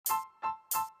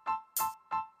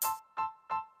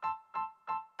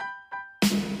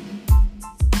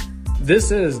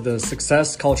This is the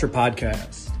Success Culture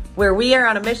Podcast, where we are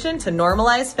on a mission to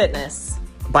normalize fitness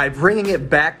by bringing it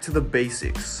back to the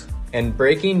basics and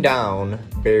breaking down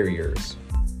barriers.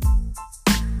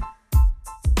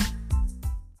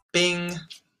 Bing.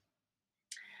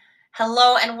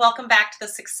 Hello and welcome back to the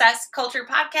Success Culture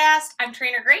Podcast. I'm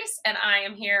Trainer Grace and I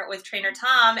am here with Trainer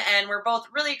Tom, and we're both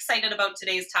really excited about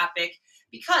today's topic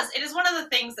because it is one of the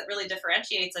things that really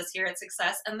differentiates us here at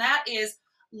Success, and that is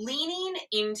leaning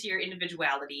into your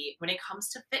individuality when it comes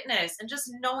to fitness and just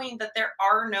knowing that there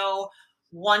are no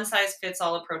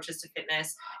one-size-fits-all approaches to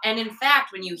fitness. And in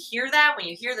fact, when you hear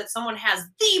that someone has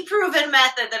the proven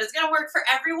method that is going to work for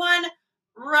everyone,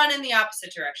 run in the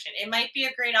opposite direction. It might be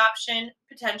a great option,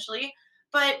 potentially,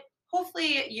 but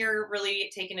hopefully you're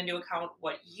really taking into account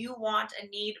what you want and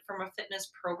need from a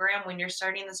fitness program when you're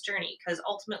starting this journey, because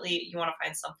ultimately you want to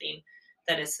find something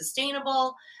that is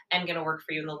sustainable and going to work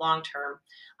for you in the long term.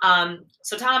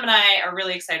 So Tom and I are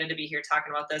really excited to be here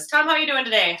talking about this. Tom, how are you doing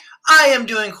today? I am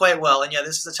doing quite well. And yeah,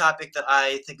 this is a topic that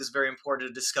I think is very important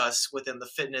to discuss within the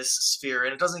fitness sphere.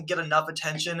 And it doesn't get enough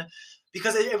attention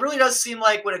because it really does seem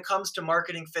like when it comes to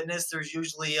marketing fitness, there's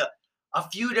usually a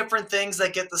few different things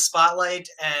that get the spotlight,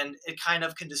 and it kind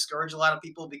of can discourage a lot of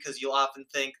people because you'll often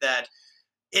think that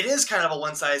it is kind of a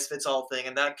one-size-fits-all thing,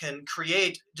 and that can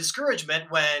create discouragement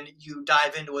when you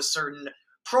dive into a certain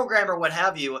program or what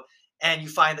have you, and you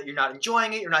find that you're not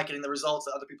enjoying it, you're not getting the results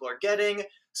that other people are getting.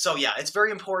 So yeah, it's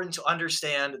very important to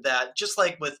understand that just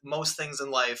like with most things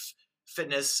in life,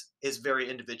 fitness is very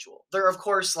individual. There are, of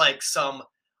course, like some,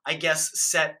 I guess,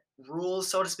 set rules,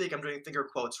 so to speak. I'm doing finger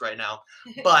quotes right now.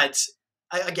 But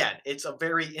again, it's a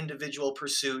very individual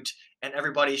pursuit, and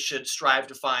everybody should strive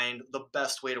to find the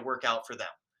best way to work out for them.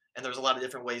 And there's a lot of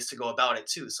different ways to go about it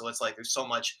too. So it's like there's so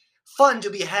much fun to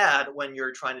be had when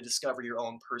you're trying to discover your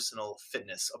own personal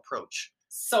fitness approach.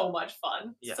 So much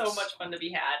fun. Yes. So much fun to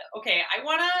be had. Okay, I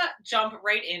want to jump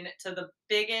right into the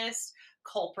biggest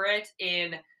culprit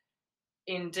in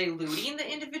diluting the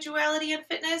individuality in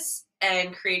fitness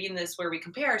and creating this where we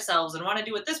compare ourselves and want to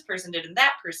do what this person did and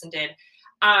that person did.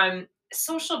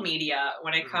 Social media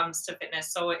when it comes to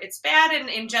fitness. So it's bad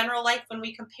in general life when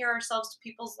we compare ourselves to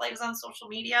people's lives on social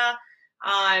media,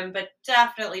 but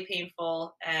definitely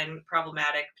painful and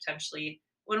problematic potentially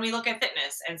when we look at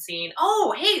fitness and seeing,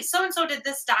 oh, hey, so-and-so did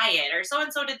this diet or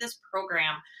so-and-so did this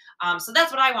program. So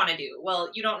that's what I want to do. Well,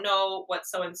 you don't know what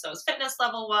so-and-so's fitness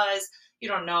level was. You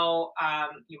don't know,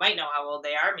 you might know how old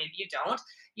they are. Maybe you don't.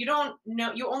 You don't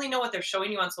know, you only know what they're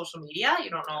showing you on social media. You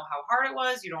don't know how hard it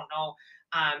was. You don't know,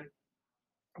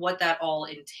 what that all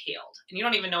entailed. And you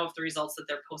don't even know if the results that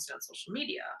they're posting on social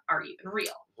media are even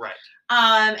real. Right.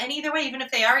 And either way, even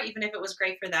if they are, even if it was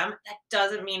great for them, that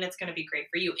doesn't mean it's going to be great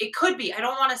for you. It could be. I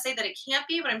don't want to say that it can't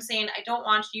be, but I'm saying I don't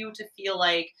want you to feel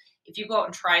like if you go out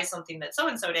and try something that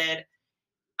so-and-so did,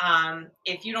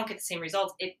 if you don't get the same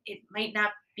results, it might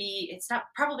not be, it's not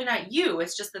probably not you.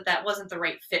 It's just that wasn't the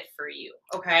right fit for you.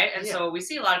 Okay. And so we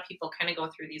see a lot of people kind of go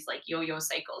through these like yo-yo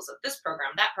cycles of this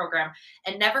program, that program,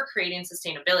 and never creating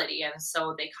sustainability. And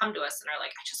so they come to us and are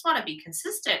like, I just want to be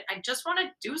consistent. I just want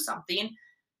to do something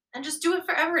and just do it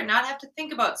forever and not have to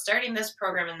think about starting this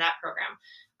program and that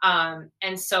program.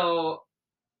 And so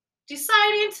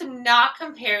deciding to not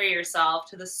compare yourself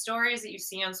to the stories that you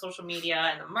see on social media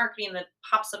and the marketing that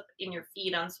pops up in your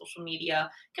feed on social media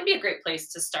can be a great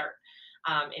place to start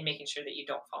in making sure that you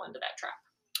don't fall into that trap.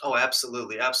 Oh,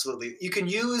 absolutely. Absolutely. You can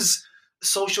use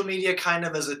social media kind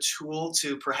of as a tool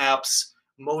to perhaps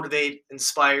motivate,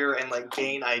 inspire, and like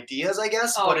gain ideas, I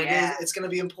guess. Oh, but yeah. it's going to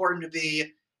be important to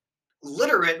be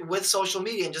literate with social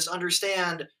media and just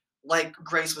understand, like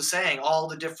Grace was saying, all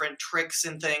the different tricks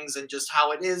and things and just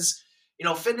how it is. You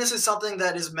know, fitness is something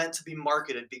that is meant to be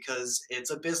marketed because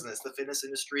it's a business. The fitness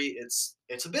industry, it's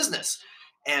a business.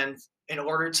 And in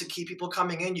order to keep people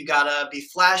coming in, you gotta be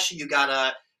flashy, you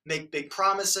gotta make big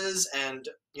promises, and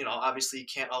you know, obviously you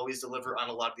can't always deliver on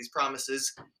a lot of these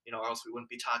promises, you know, or else we wouldn't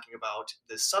be talking about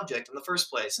this subject in the first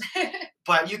place.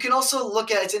 But you can also look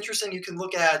at, it's interesting, you can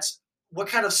look at what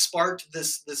kind of sparked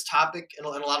this topic in a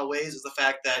lot of ways is the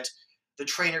fact that the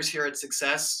trainers here at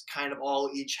Success kind of all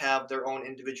each have their own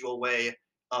individual way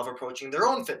of approaching their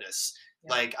own fitness.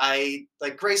 Yeah.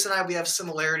 Like Grace and I, we have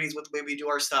similarities with the way we do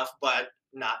our stuff, but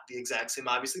not the exact same,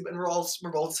 obviously. But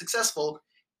we're both successful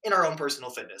in our own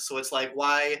personal fitness. So it's like,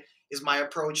 why is my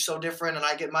approach so different and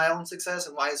I get my own success,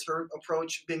 and why is her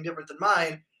approach being different than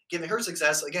mine giving her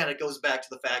success? Again, it goes back to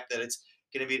the fact that it's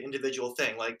going to be an individual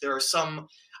thing. Like there are some,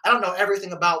 I don't know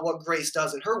everything about what Grace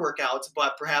does in her workouts,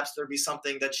 but perhaps there'd be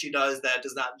something that she does that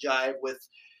does not jive with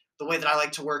the way that I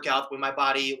like to work out, when my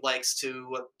body likes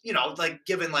to, like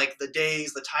given like the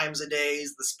days, the times of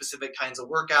days, the specific kinds of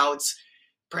workouts.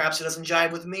 Perhaps it doesn't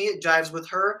jive with me, it jives with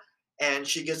her, and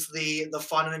she gets the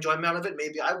fun and enjoyment out of it.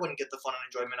 Maybe I wouldn't get the fun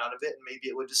and enjoyment out of it, and maybe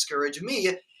it would discourage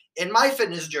me in my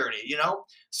fitness journey.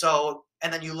 So,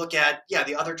 and then you look at,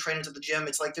 the other trainers at the gym,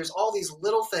 it's like there's all these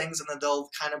little things, and then they'll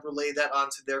kind of relay that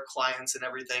onto their clients and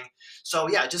everything. So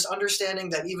yeah, just understanding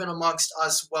that even amongst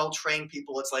us well-trained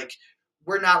people, it's like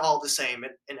we're not all the same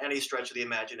in any stretch of the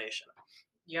imagination.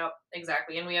 Yep,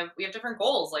 exactly. And we have different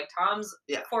goals. Like Tom's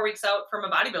Yeah. 4 weeks out from a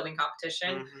bodybuilding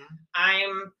competition.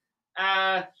 I'm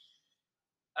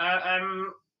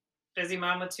I'm busy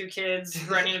mom with 2 kids,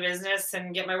 running a business,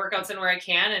 and get my workouts in where I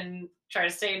can and try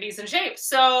to stay in decent shape.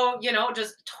 So,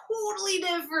 just totally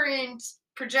different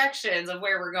projections of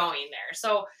where we're going there.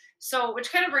 So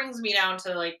which kind of brings me down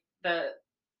to like the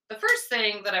first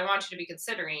thing that I want you to be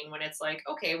considering when it's like,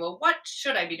 okay, well, what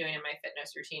should I be doing in my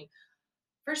fitness routine?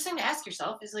 First thing to ask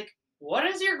yourself is like, what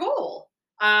is your goal?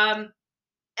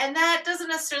 And that doesn't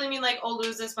necessarily mean like, oh,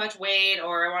 lose this much weight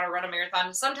or I want to run a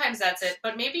marathon. Sometimes that's it,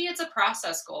 but maybe it's a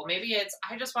process goal. Maybe it's,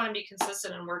 I just want to be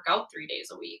consistent and work out 3 days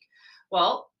a week.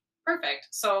 Well, perfect.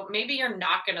 So maybe you're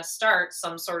not going to start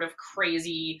some sort of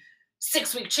crazy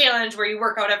 6-week challenge where you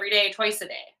work out every day, twice a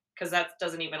day, because that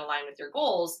doesn't even align with your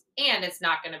goals. And it's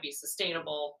not going to be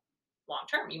sustainable long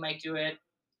term. You might do it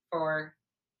for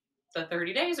the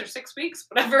 30 days or 6 weeks,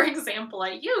 whatever example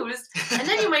I used. And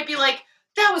then you might be like,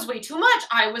 that was way too much.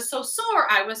 I was so sore.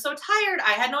 I was so tired.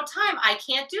 I had no time. I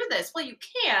can't do this. Well, you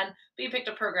can, but you picked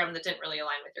a program that didn't really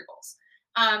align with your goals.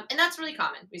 And that's really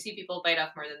common. We see people bite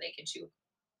off more than they can chew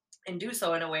and do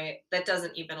so in a way that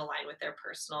doesn't even align with their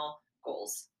personal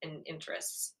goals and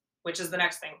interests, which is the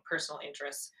next thing, personal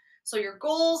interests. So your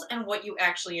goals and what you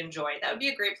actually enjoy, that would be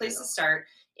a great place to start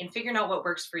in figuring out what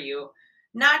works for you.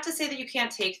 Not to say that you can't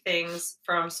take things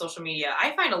from social media.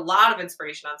 I find a lot of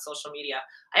inspiration on social media.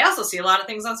 I also see a lot of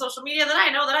things on social media that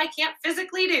I know that I can't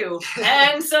physically do.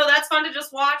 And so that's fun to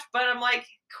just watch, but I'm like,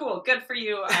 cool, good for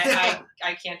you. I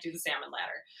can't do the salmon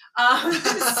ladder.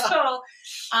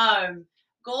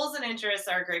 Goals and interests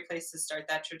are a great place to start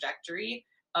that trajectory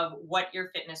of what your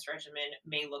fitness regimen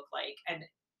may look like. And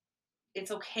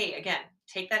it's okay, again,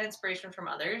 take that inspiration from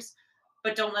others,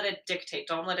 but don't let it dictate.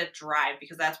 Don't let it drive,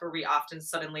 because that's where we often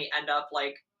suddenly end up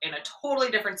like in a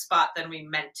totally different spot than we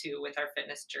meant to with our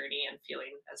fitness journey and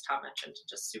feeling, as Tom mentioned,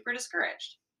 just super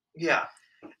discouraged. Yeah.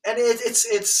 And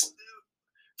it's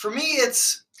for me,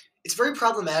 it's very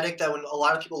problematic that when a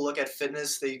lot of people look at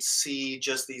fitness, they see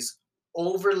just these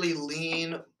overly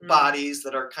lean bodies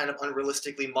that are kind of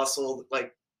unrealistically muscled,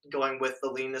 like going with the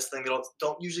leanness thing. They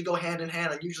don't usually go hand in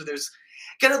hand. And usually there's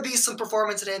going to be some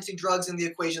performance enhancing drugs in the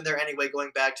equation there anyway,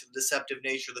 going back to the deceptive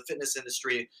nature of the fitness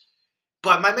industry.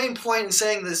 But my main point in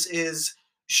saying this is,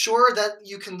 sure, that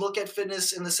you can look at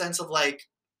fitness in the sense of like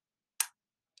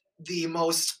the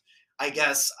most, I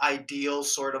guess, ideal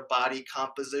sort of body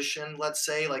composition, let's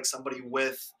say, like somebody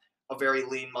with a very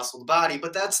lean muscled body,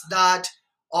 but that's not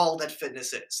all that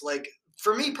fitness is. Like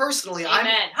for me personally,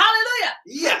 Amen. Hallelujah.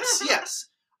 Yes.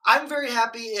 I'm very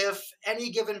happy if any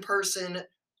given person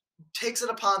takes it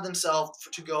upon themselves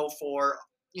to go for,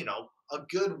 a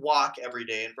good walk every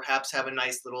day and perhaps have a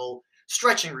nice little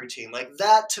stretching routine. Like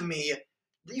that, to me,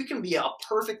 you can be a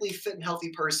perfectly fit and healthy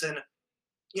person,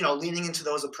 leaning into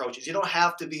those approaches. You don't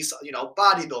have to be,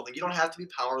 bodybuilding. You don't have to be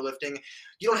powerlifting.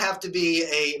 You don't have to be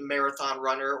a marathon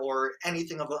runner or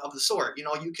anything of the sort.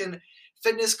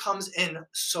 Fitness comes in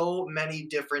so many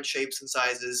different shapes and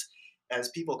sizes, as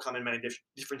people come in many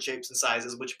different shapes and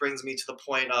sizes, which brings me to the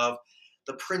point of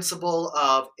the principle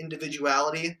of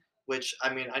individuality, which,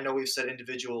 I mean, I know we've said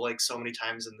individual like so many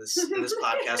times in this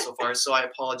podcast so far, so I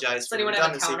apologize for the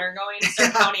redundancy. Does anyone have a counter going?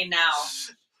 Start counting now.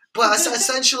 But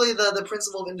essentially, the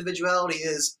principle of individuality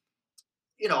is,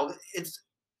 it's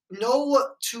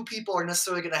no two people are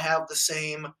necessarily going to have the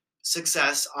same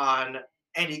success on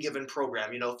any given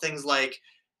program. Things like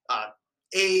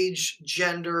age,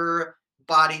 gender,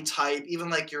 body type, even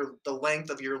like the length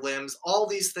of your limbs. All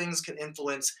these things can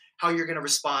influence how you're going to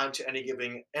respond to any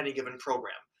given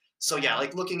program. So yeah,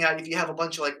 like looking at, if you have a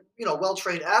bunch of like,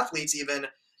 well-trained athletes, even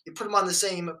you put them on the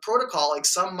same protocol, like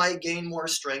some might gain more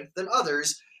strength than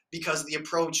others because the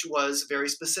approach was very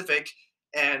specific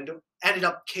and ended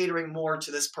up catering more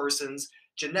to this person's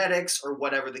genetics or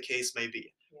whatever the case may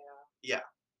be. Yeah.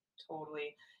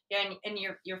 Totally. Yeah, and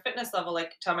your fitness level,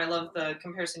 like Tom, I love the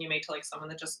comparison you made to like someone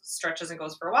that just stretches and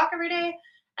goes for a walk every day.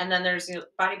 And then there's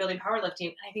bodybuilding, powerlifting.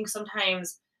 And I think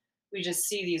sometimes we just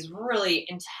see these really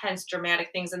intense, dramatic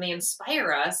things and they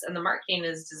inspire us. And the marketing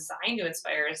is designed to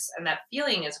inspire us. And that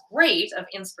feeling is great of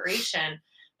inspiration.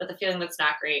 But the feeling that's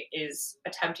not great is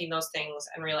attempting those things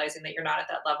and realizing that you're not at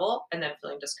that level and then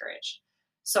feeling discouraged.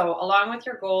 So along with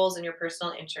your goals and your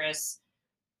personal interests,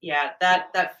 yeah,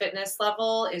 that fitness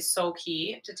level is so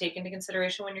key to take into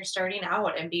consideration when you're starting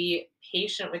out, and be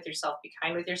patient with yourself, be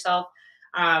kind with yourself.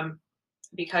 Um,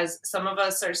 because some of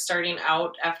us are starting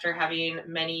out after having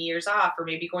many years off, or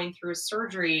maybe going through a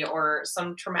surgery or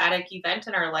some traumatic event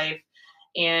in our life.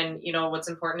 And what's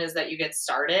important is that you get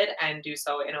started and do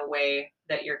so in a way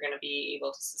that you're going to be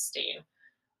able to sustain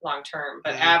long term.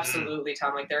 But absolutely,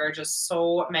 Tom, like there are just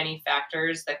so many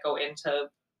factors that go into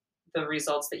the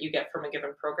results that you get from a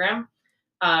given program.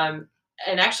 And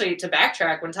actually, to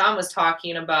backtrack, when Tom was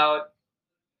talking about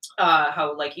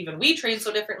how like even we train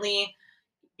so differently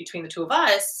between the two of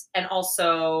us, and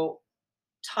also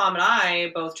Tom and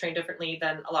I both train differently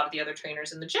than a lot of the other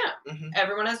trainers in the gym.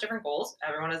 Everyone has different goals,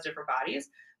 everyone has different bodies.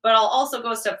 But I'll also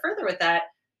go a step further with that.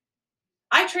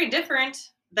 I train different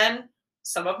than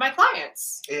some of my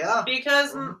clients. Yeah.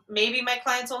 Because maybe my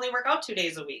clients only work out 2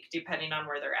 days a week, depending on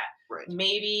where they're at. Right.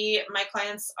 Maybe my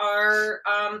clients are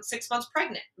 6 months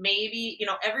pregnant. Maybe,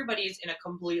 everybody's in a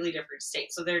completely different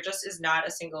state. So there just is not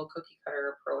a single cookie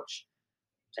cutter approach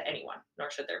to anyone,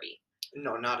 nor should there be.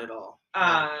 No, not at all.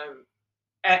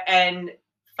 And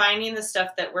finding the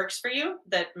stuff that works for you,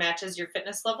 that matches your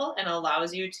fitness level and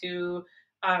allows you to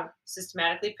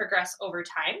systematically progress over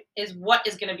time, is what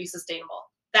is going to be sustainable.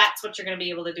 That's what you're going to be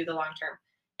able to do the long term.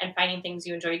 And finding things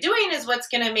you enjoy doing is what's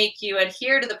going to make you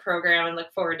adhere to the program and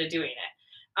look forward to doing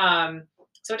it.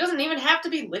 So it doesn't even have to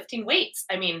be lifting weights.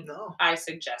 I mean, No. I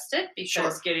suggest it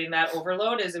because getting that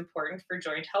overload is important for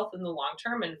joint health in the long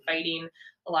term, and fighting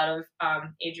a lot of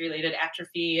age-related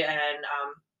atrophy and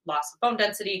loss of bone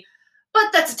density.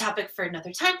 But that's a topic for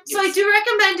another time. Yes. So I do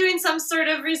recommend doing some sort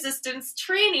of resistance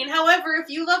training. However, if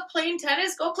you love playing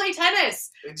tennis, go play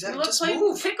tennis. Exactly. You love Just playing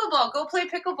move. pickleball, go play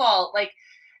pickleball. Like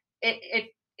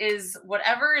it is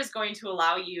whatever is going to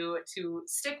allow you to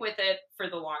stick with it for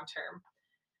the long term.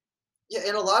 Yeah,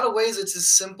 in a lot of ways, it's as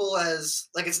simple as,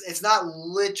 like, it's not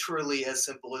literally as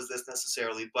simple as this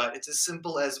necessarily, but it's as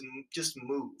simple as just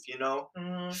move,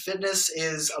 Fitness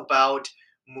is about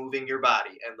moving your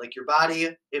body, and like your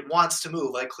body, it wants to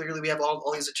move. Like clearly we have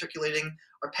all these articulating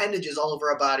appendages all over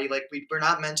our body. Like we're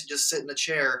not meant to just sit in a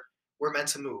chair, we're meant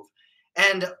to move.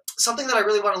 And something that I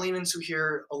really want to lean into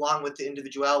here, along with the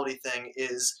individuality thing,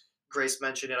 is Grace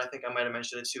mentioned it, I think I might have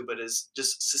mentioned it too, but is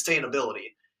just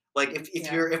sustainability. Like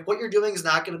if what you're doing is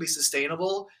not going to be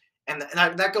sustainable, and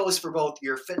that goes for both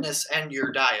your fitness and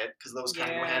your diet, because those kind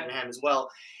of go hand in hand as well.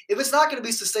 If it's not going to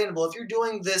be sustainable, if you're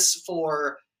doing this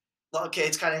for, okay,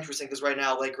 it's kind of interesting because right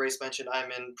now, like Grace mentioned,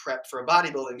 I'm in prep for a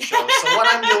bodybuilding show. So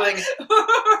what I'm doing,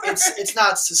 it's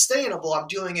not sustainable. I'm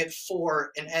doing it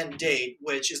for an end date,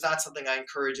 which is not something I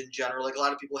encourage in general. Like a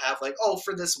lot of people have like, oh,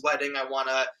 for this wedding, I want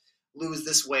to lose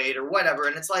this weight or whatever.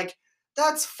 And it's like,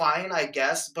 that's fine, I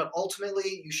guess, but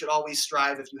ultimately you should always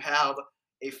strive, if you have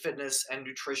a fitness and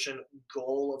nutrition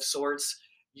goal of sorts,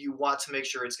 you want to make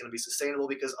sure it's going to be sustainable,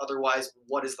 because otherwise,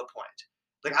 what is the point?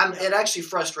 Like it actually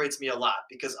frustrates me a lot,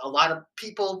 because a lot of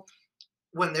people,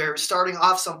 when they're starting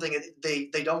off something, they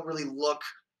don't really look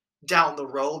down the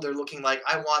road. They're looking like,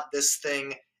 I want this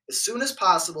thing as soon as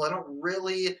possible.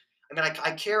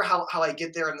 I care how I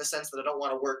get there, in the sense that I don't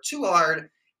want to work too hard,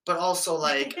 but also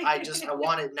like I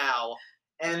want it now.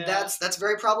 And that's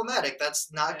very problematic.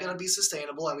 That's not going to be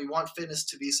sustainable, and we want fitness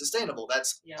to be sustainable.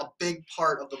 That's a big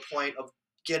part of the point of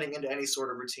getting into any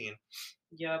sort of routine.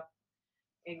 Yep.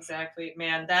 Exactly.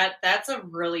 Man, that's a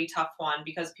really tough one,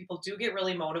 because people do get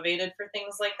really motivated for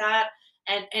things like that.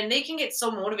 And they can get so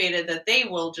motivated that they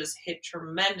will just hit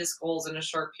tremendous goals in a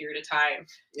short period of time.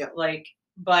 Yeah.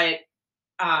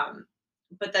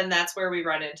 But then that's where we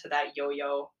run into that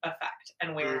yo-yo effect,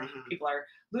 and where people are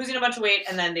losing a bunch of weight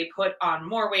and then they put on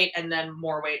more weight and then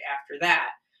more weight after that.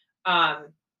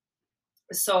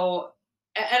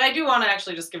 And I do want to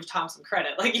actually just give Tom some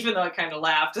credit. Like, even though I kind of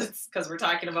laughed, it's because we're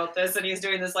talking about this and he's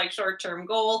doing this like short-term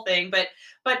goal thing, but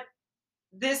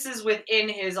this is within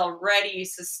his already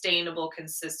sustainable,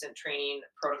 consistent training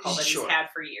protocol that he's had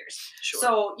for years. Sure.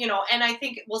 So, and I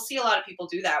think we'll see a lot of people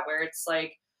do that, where it's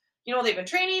like, they've been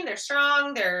training, they're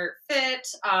strong, they're fit,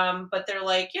 but they're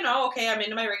like, okay, I'm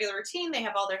into my regular routine. They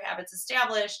have all their habits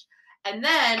established. And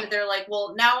then they're like,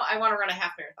 well, now I want to run a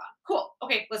half marathon. Cool.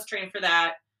 Okay, let's train for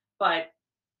that. But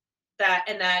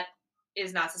that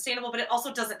is not sustainable, but it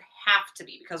also doesn't have to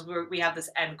be, because we have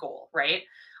this end goal, right?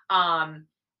 And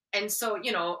so,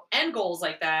 end goals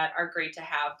like that are great to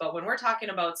have. But when we're talking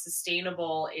about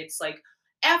sustainable, it's like,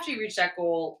 after you reach that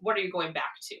goal, what are you going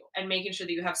back to? And making sure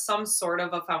that you have some sort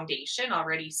of a foundation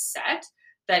already set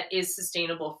that is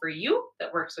sustainable for you,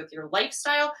 that works with your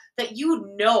lifestyle, that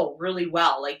you know really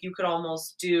well. Like you could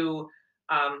almost do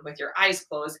with your eyes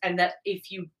closed, and that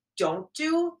if you don't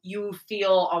do, you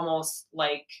feel almost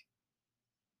like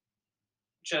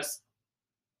just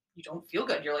you don't feel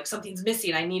good. You're like, something's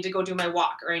missing. I need to go do my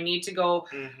walk, or I need to go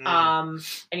I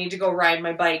need to go ride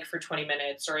my bike for 20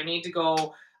 minutes, or I need to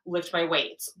go lift my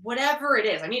weights. Whatever it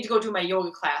is. I need to go do my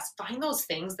yoga class. Find those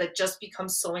things that just become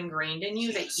so ingrained in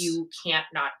you that you can't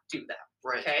not do them.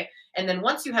 Right. Okay? And then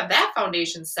once you have that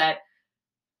foundation set,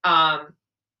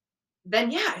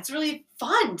 then yeah, it's really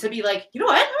fun to be like, you know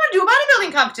what? I want to do a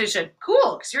bodybuilding competition.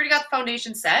 Cool. Because you already got the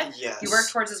foundation set. Yes. You work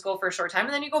towards this goal for a short time,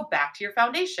 and then you go back to your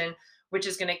foundation, which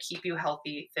is going to keep you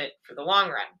healthy, fit for the long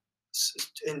run.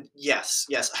 And yes,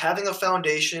 having a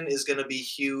foundation is going to be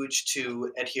huge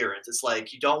to adherence. It's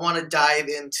like you don't want to dive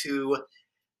into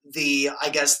the, I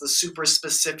guess, the super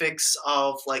specifics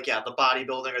of like, the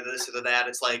bodybuilding or this or that.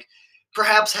 It's like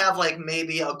perhaps have like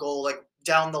maybe a goal like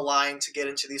down the line to get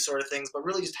into these sort of things, but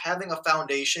really just having a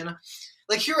foundation.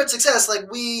 Like here at Success,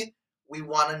 like we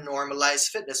want to normalize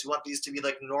fitness. We want these to be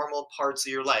like normal parts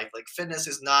of your life. Like fitness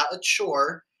is not a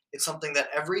chore. It's something that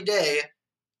every day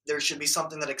there should be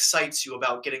something that excites you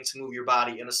about getting to move your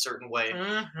body in a certain way,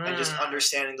 and just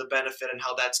understanding the benefit and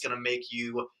how that's going to make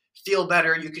you feel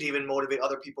better. You could even motivate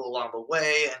other people along the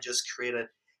way and just create a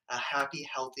happy,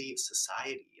 healthy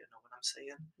society. You know what I'm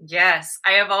saying? Yes.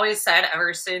 I have always said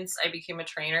ever since I became a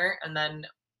trainer, and then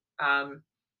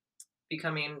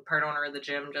becoming part owner of the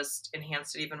gym just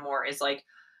enhanced it even more, is like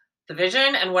the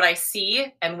vision and what I see,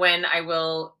 and when I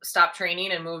will stop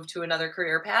training and move to another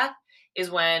career path,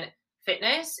 is when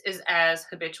fitness is as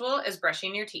habitual as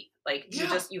brushing your teeth. Like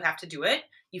you have to do it.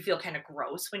 You feel kind of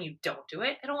gross when you don't do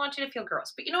it. I don't want you to feel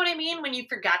gross, but you know what I mean? When you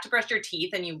forgot to brush your teeth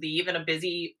and you leave in a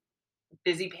busy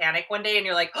panic one day and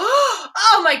you're like,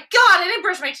 oh my God, I didn't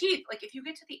brush my teeth. Like if you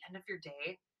get to the end of your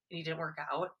day and you didn't work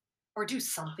out or do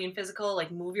something physical,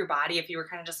 like move your body, if you were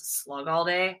kind of just a slug all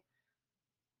day,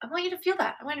 I want you to feel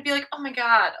that. I want you to be like, oh my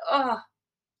God,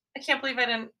 I can't believe I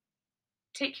didn't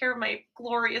take care of my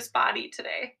glorious body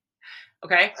today.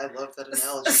 Okay. I love that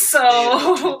analogy.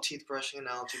 So teeth brushing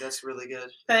analogy. That's really good.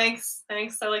 Thanks. I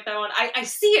like that one. I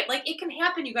see it. Like it can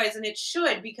happen, you guys, and it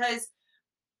should, because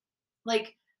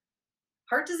like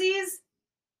heart disease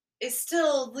is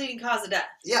still the leading cause of death.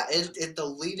 Yeah, it's the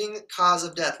leading cause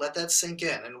of death. Let that sink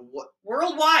in. And what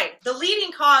worldwide, the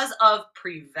leading cause of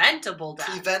preventable death.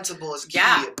 Preventable is key.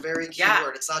 Very key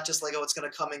word. It's not just like, it's going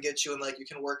to come and get you and like you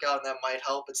can work out and that might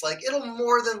help. It's like it'll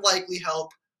more than likely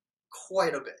help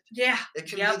quite a bit. Yeah. It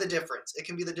can be the difference. It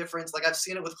can be the difference. Like I've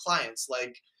seen it with clients.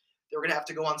 Like they were going to have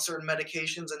to go on certain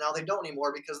medications and now they don't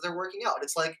anymore because they're working out.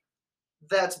 It's like,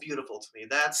 that's beautiful to me.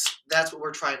 That's what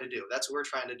we're trying to do. That's what we're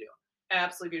trying to do.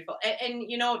 Absolutely beautiful. And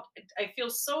you know, I feel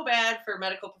so bad for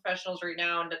medical professionals right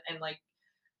now and like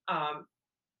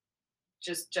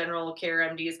just general care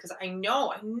MDs, because I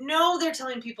know they're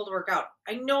telling people to work out.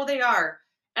 I know they are.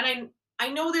 And I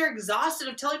know they're exhausted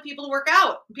of telling people to work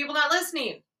out. People not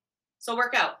listening. So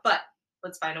work out. But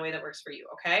let's find a way that works for you,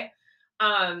 okay?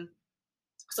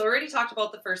 So I already talked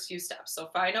about the first few steps. So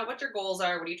find out what your goals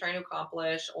are. What are you trying to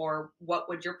accomplish? Or what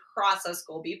would your process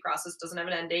goal be? Process doesn't have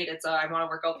an end date. It's I want to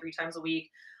work out 3 times a week.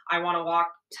 I want to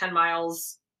walk 10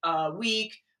 miles a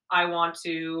week. I want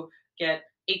to get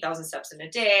 8,000 steps in a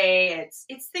day.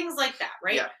 It's things like that,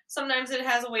 right? Yeah. Sometimes it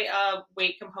has a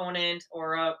weight component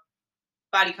or a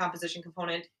body composition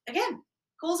component. Again,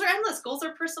 goals are endless. Goals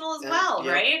are personal as well,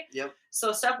 right? Yep.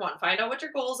 So step 1, find out what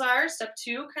your goals are. Step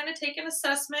 2, kind of take an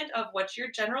assessment of what your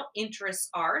general interests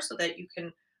are so that you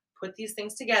can put these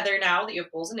things together now that you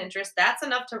have goals and interests. That's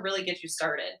enough to really get you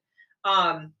started.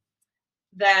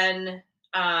 Then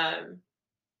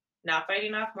not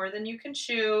biting off more than you can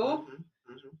chew.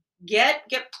 Get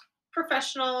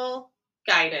professional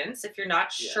guidance if you're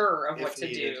not sure of what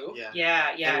to do.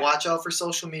 Yeah. And watch out for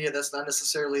social media. That's not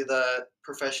necessarily the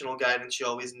professional guidance you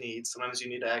always need. Sometimes you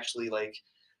need to actually like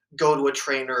go to a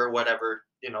trainer or whatever.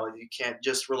 You know, you can't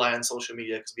just rely on social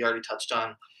media because we already touched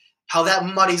on how that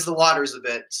muddies the waters a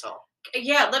bit. So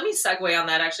yeah, let me segue on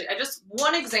that actually.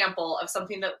 One example of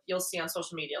something that you'll see on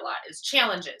social media a lot is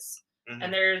challenges.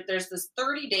 And there's this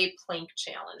 30-day plank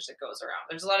challenge that goes around.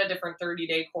 There's a lot of different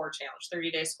 30-day core challenge,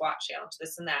 30-day squat challenge,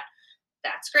 this and that.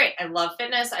 That's great. I love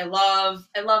fitness. I love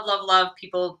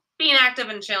people being active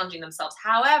and challenging themselves.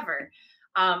 However,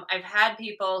 I've had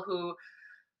people who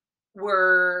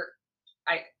were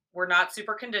not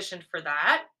super conditioned for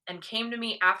that and came to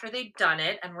me after they'd done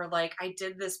it and were like, I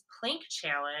did this plank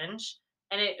challenge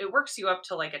and it works you up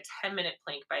to like a 10-minute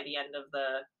plank by the end of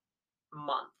the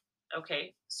month.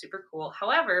 Okay, super cool.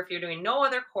 However, if you're doing no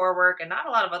other core work and not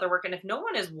a lot of other work, and if no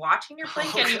one is watching your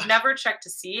plank and you've Okay. never checked to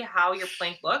see how your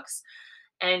plank looks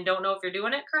and don't know if you're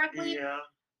doing it correctly, Yeah.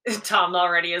 Tom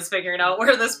already is figuring out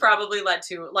where this probably led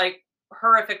to, like,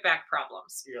 horrific back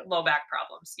problems, Yep. low back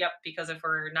problems. Yep, because if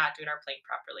we're not doing our plank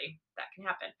properly, that can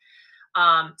happen.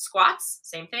 Squats,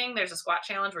 same thing. There's a squat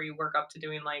challenge where you work up to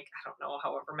doing, like, I don't know,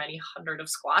 however many hundreds of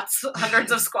squats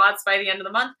by the end of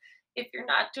the month. If you're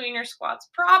not doing your squats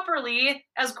properly,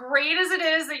 as great as it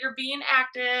is that you're being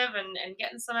active and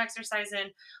getting some exercise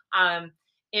in,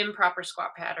 improper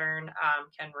squat pattern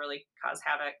can really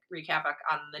wreak havoc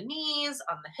on the knees,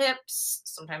 on the hips,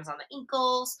 sometimes on the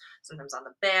ankles, sometimes on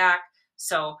the back.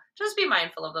 So just be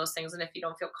mindful of those things. And if you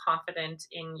don't feel confident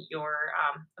in your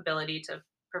ability to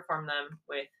perform them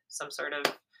with some sort of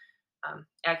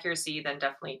accuracy, then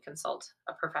definitely consult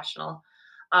a professional.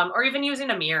 Or even using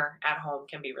a mirror at home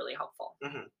can be really helpful.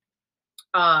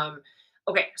 Mhm.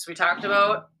 Okay, so we talked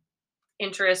about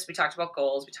interests, we talked about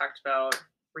goals, we talked about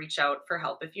reach out for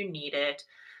help if you need it.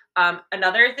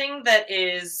 Another thing that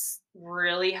is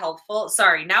really helpful,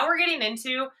 sorry, now we're getting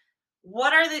into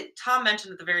Tom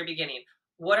mentioned at the very beginning,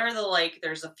 what are the, like,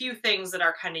 there's a few things that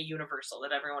are kind of universal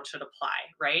that everyone should apply,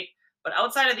 right? But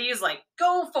outside of these, like,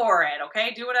 go for it,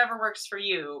 okay? Do whatever works for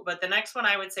you. But the next one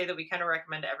I would say that we kind of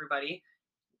recommend to everybody,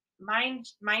 mind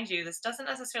you, this doesn't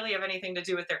necessarily have anything to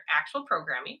do with their actual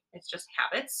programming. It's just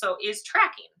habits. So is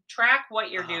tracking. Track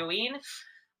what you're Uh-huh. doing.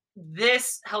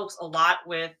 This helps a lot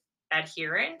with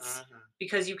adherence Mhm.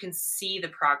 because you can see the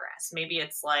progress. Maybe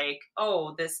it's like,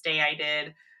 oh, this day I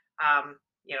did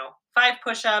 5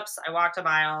 push-ups, I walked a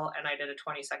mile, and I did a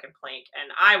 20-second plank, and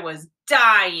I was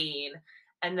dying.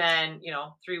 And then,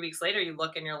 3 weeks later, you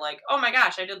look and you're like, oh my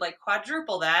gosh, I did like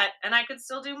quadruple that, and I could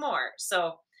still do more.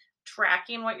 So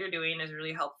tracking what you're doing is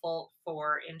really helpful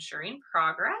for ensuring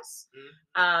progress,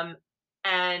 Mhm.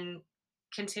 and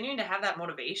continuing to have that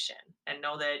motivation and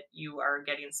know that you are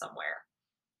getting somewhere.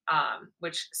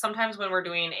 Which sometimes when we're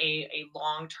doing a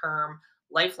long-term,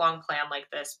 lifelong plan like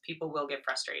this, people will get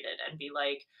frustrated and be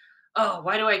like, oh,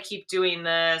 why do I keep doing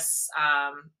this?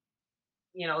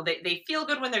 They feel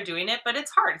good when they're doing it, but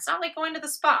it's hard. It's not like going to the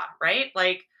spa, right?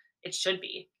 Like, it should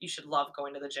be. You should love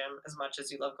going to the gym as much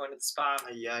as you love going to the spa.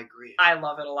 Yeah, I agree. I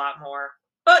love it a lot more.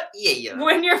 But Yeah.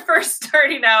 when you're first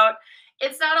starting out,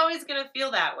 it's not always going to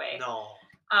feel that way. No.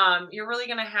 You're really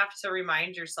going to have to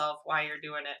remind yourself why you're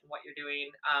doing it and what you're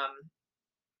doing,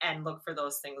 and look for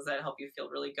those things that help you feel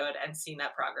really good. And seeing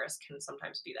that progress can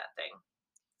sometimes be that thing.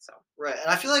 So, Right. And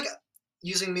I feel like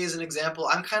using me as an example,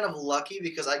 I'm kind of lucky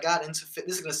because I got into fitness.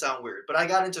 This is going to sound weird, but I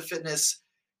got into fitness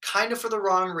kind of for the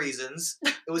wrong reasons.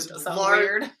 It was does sound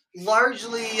weird.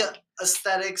 largely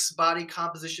aesthetics, body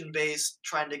composition based,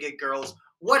 trying to get girls,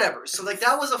 whatever. So, like,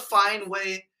 that was a fine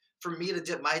way for me to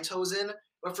dip my toes in.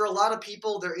 But for a lot of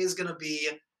people, there is going to be,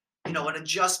 an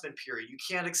adjustment period. You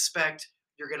can't expect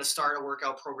you're going to start a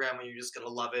workout program and you're just going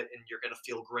to love it and you're going to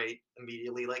feel great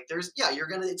immediately. Like,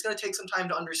 it's going to take some time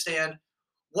to understand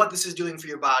what this is doing for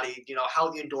your body, how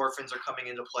the endorphins are coming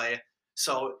into play.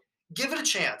 So give it a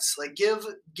chance. Like, give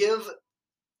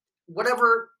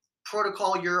whatever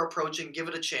protocol you're approaching, give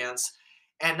it a chance.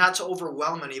 And not to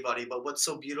overwhelm anybody, but what's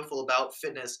so beautiful about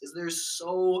fitness is there's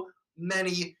so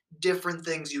many different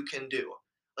things you can do.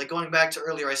 Like, going back to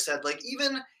earlier, I said, like,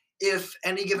 even if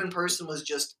any given person was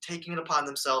just taking it upon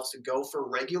themselves to go for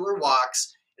regular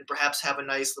walks and perhaps have a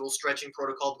nice little stretching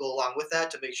protocol to go along with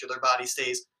that to make sure their body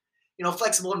stays,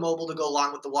 flexible and mobile to go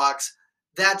along with the walks,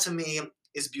 that to me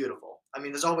is beautiful. I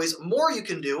mean, there's always more you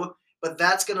can do, but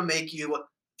that's going to make you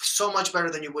so much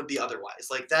better than you would be otherwise.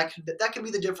 Like, that can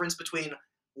be the difference between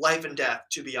life and death,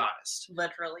 to be honest.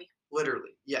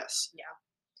 Literally, yes. Yeah.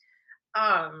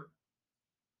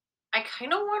 I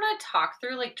kind of want to talk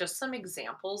through, like, just some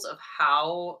examples of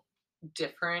how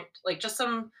different, like, just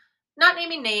some, not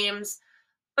naming names,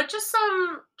 but just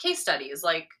some case studies,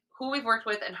 like who we've worked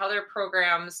with and how their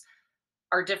programs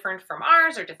are different from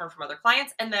ours or different from other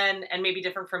clients, and maybe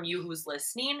different from you who's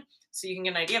listening, so you can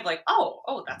get an idea of, like,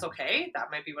 oh, that's okay, that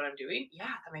might be what I'm doing, yeah,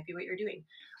 that might be what you're doing,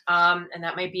 and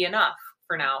that might be enough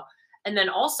for now. And then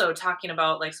also talking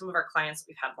about, like, some of our clients that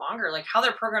we've had longer, like how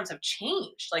their programs have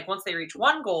changed, like once they reach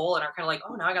one goal and are kind of like,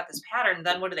 oh, now I got this pattern,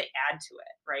 then what do they add to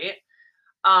it, right?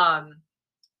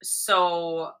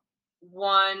 So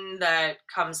one that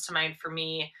comes to mind for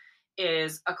me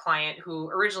is a client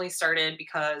who originally started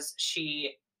because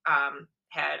she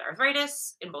had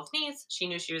arthritis in both knees. She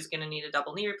knew she was going to need a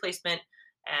double knee replacement,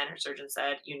 and her surgeon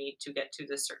said, you need to get to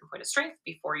this certain point of strength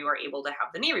before you are able to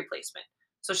have the knee replacement.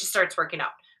 So she starts working out.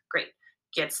 Great.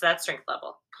 Gets that strength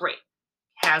level. Great.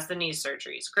 Has the knee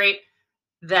surgeries. Great.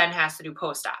 then has to do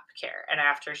post-op care. And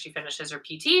after she finishes her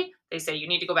PT, they say you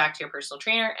need to go back to your personal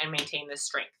trainer and maintain this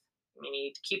strength. You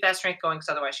need to keep that strength going because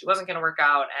otherwise she wasn't going to work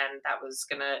out, and that was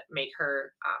going to make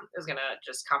her, it was going to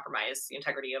just compromise the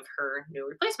integrity of her new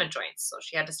replacement joints. So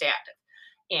she had to stay active,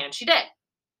 and she did.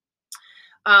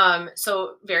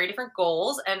 So very different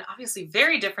goals, and obviously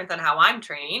very different than how I'm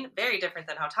training, very different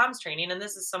than how Tom's training. And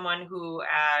this is someone who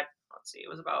let's see, it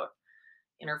was about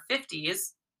in her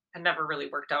 50s, had never really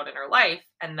worked out in her life,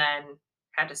 and then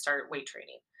had to start weight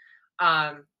training.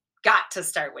 Got to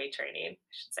start weight training,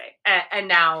 I should say, and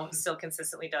now still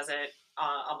consistently does it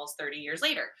almost 30 years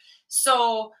later.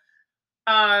 So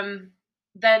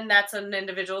then that's an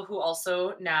individual who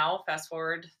also now, fast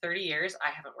forward 30 years, I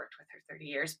haven't worked with her 30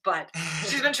 years, but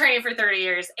she's been training for 30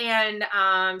 years. And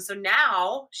so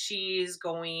now she's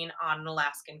going on an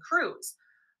Alaskan cruise.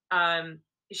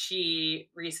 She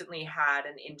recently had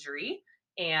an injury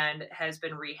and has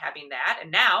been rehabbing that,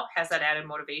 and now has that added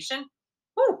motivation.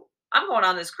 Whoo, I'm going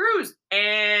on this cruise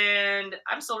and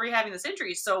I'm still rehabbing this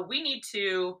injury. So we need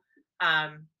to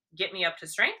get me up to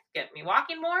strength, get me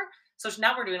walking more. So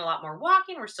now we're doing a lot more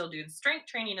walking. We're still doing strength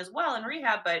training as well in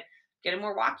rehab, but getting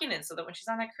more walking in so that when she's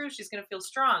on that cruise, she's going to feel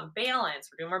strong. Balance.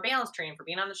 We're doing more balance training for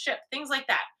being on the ship, things like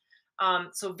that.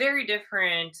 So very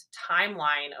different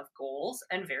timeline of goals,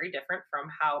 and very different from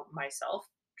how myself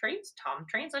trains, Tom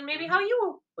trains, and maybe how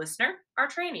you, listener, are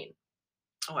training.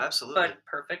 Oh, absolutely. But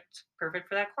perfect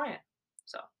for that client.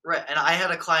 So right. And I had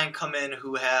a client come in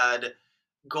who had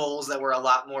goals that were a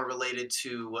lot more related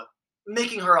to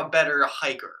making her a better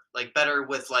hiker, like better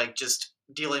with like just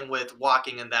dealing with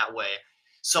walking in that way.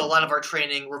 So a lot of our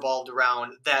training revolved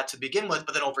around that to begin with,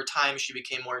 but then over time she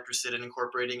became more interested in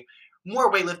incorporating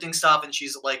more weightlifting stuff, and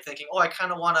she's like thinking, oh, I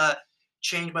kind of want to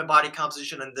change my body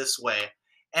composition in this way.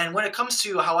 And when it comes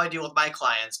to how I deal with my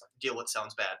clients, deal with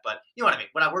sounds bad, but you know what I mean.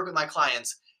 When I work with my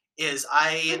clients, is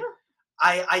I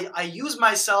use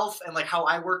myself and like how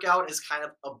I work out as kind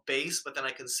of a base, but then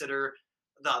I consider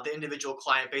the individual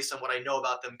client based on what I know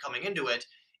about them coming into it.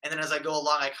 And then as I go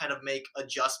along, I kind of make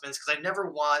adjustments because I never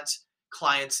want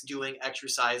clients doing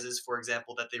exercises, for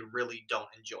example, that they really don't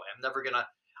enjoy.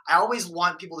 I always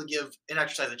want people to give an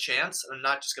exercise a chance, and I'm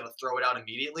not just going to throw it out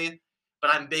immediately,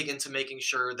 but I'm big into making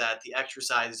sure that the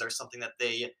exercises are something that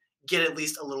they get at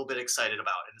least a little bit excited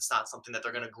about, and it's not something that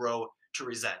they're going to grow to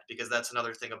resent, because that's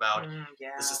another thing about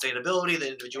the sustainability,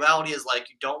 the individuality is like,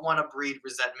 you don't want to breed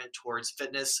resentment towards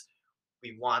fitness.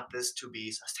 We want this to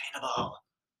be sustainable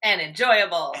and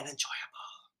enjoyable.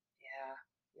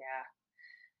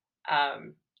 Yeah.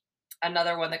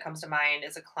 Another one that comes to mind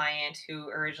is a client who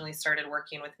originally started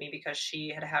working with me because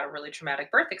she had had a really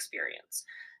traumatic birth experience.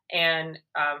 And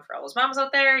for all those moms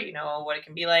out there, you know what it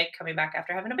can be like coming back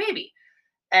after having a baby.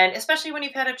 And especially when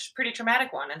you've had a pretty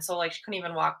traumatic one. And so like she couldn't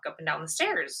even walk up and down the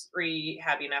stairs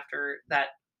rehabbing after that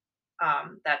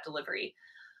delivery.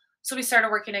 So we started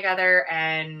working together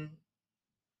and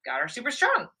got her super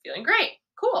strong, feeling great.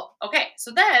 Cool. Okay. So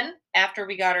then after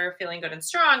we got her feeling good and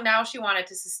strong, now she wanted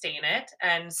to sustain it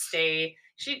and stay.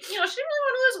 She didn't really want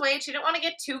to lose weight. She didn't want to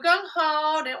get too gung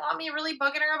ho. Didn't want me really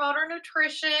bugging her about her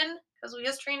nutrition, because we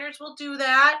as trainers will do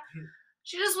that.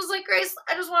 She just was like, Grace,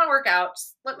 I just want to work out.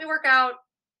 Just let me work out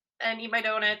and eat my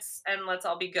donuts and let's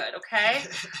all be good. Okay.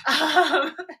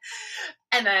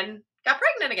 And then got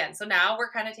pregnant again. So now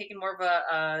we're kind of taking more of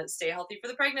a stay healthy for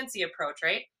the pregnancy approach,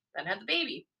 right? Then had the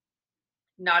baby.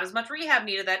 Not as much rehab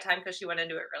needed that time because she went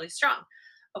into it really strong.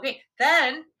 Okay,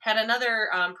 then had another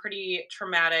pretty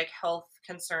traumatic health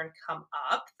concern come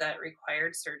up that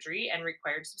required surgery and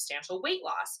required substantial weight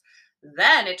loss.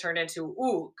 Then it turned into,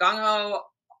 gung-ho,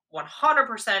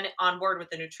 100% on board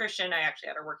with the nutrition. I actually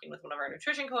had her working with one of our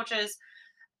nutrition coaches,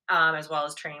 as well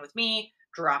as training with me,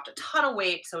 dropped a ton of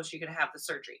weight so she could have the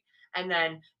surgery. And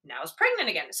then now is pregnant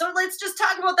again. So let's just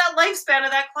talk about that lifespan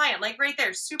of that client. Like right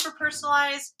there, super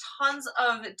personalized, tons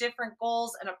of different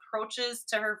goals and approaches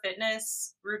to her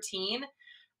fitness routine.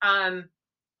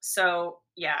 So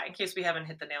yeah, in case we haven't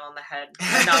hit the nail on the head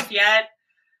enough yet,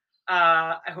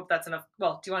 I hope that's enough.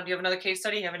 Well, do you have another case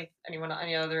study? Do you have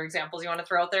any other examples you want to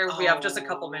throw out there? We have just a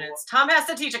couple minutes. Tom has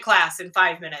to teach a class in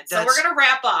 5 minutes. So we're going to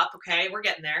wrap up. Okay. We're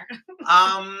getting there.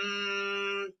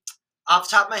 Off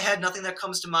the top of my head, nothing that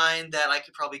comes to mind that I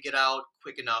could probably get out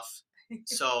quick enough.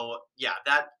 So yeah,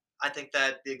 I think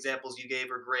that the examples you gave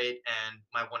are great, and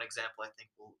my one example I think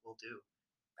will do.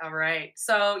 All right.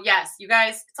 So yes, you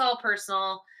guys, it's all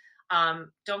personal.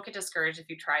 Don't get discouraged if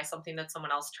you try something that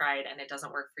someone else tried and it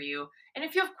doesn't work for you. And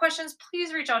if you have questions,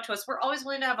 please reach out to us. We're always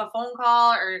willing to have a phone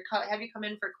call or have you come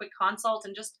in for a quick consult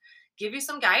and just give you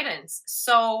some guidance.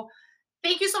 So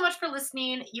Thank you so much for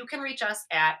listening. You can reach us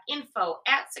at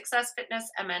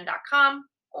info@successfitnessmn.com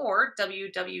or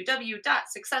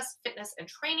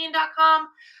www.successfitnessandtraining.com.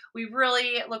 We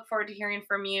really look forward to hearing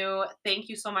from you. Thank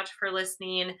you so much for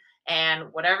listening.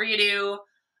 And whatever you do,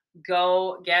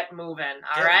 go get moving.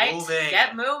 All right?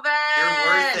 Get moving. You're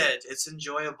worth it. It's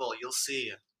enjoyable. You'll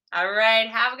see. All right.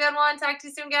 Have a good one. Talk to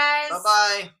you soon, guys.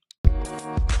 Bye-bye.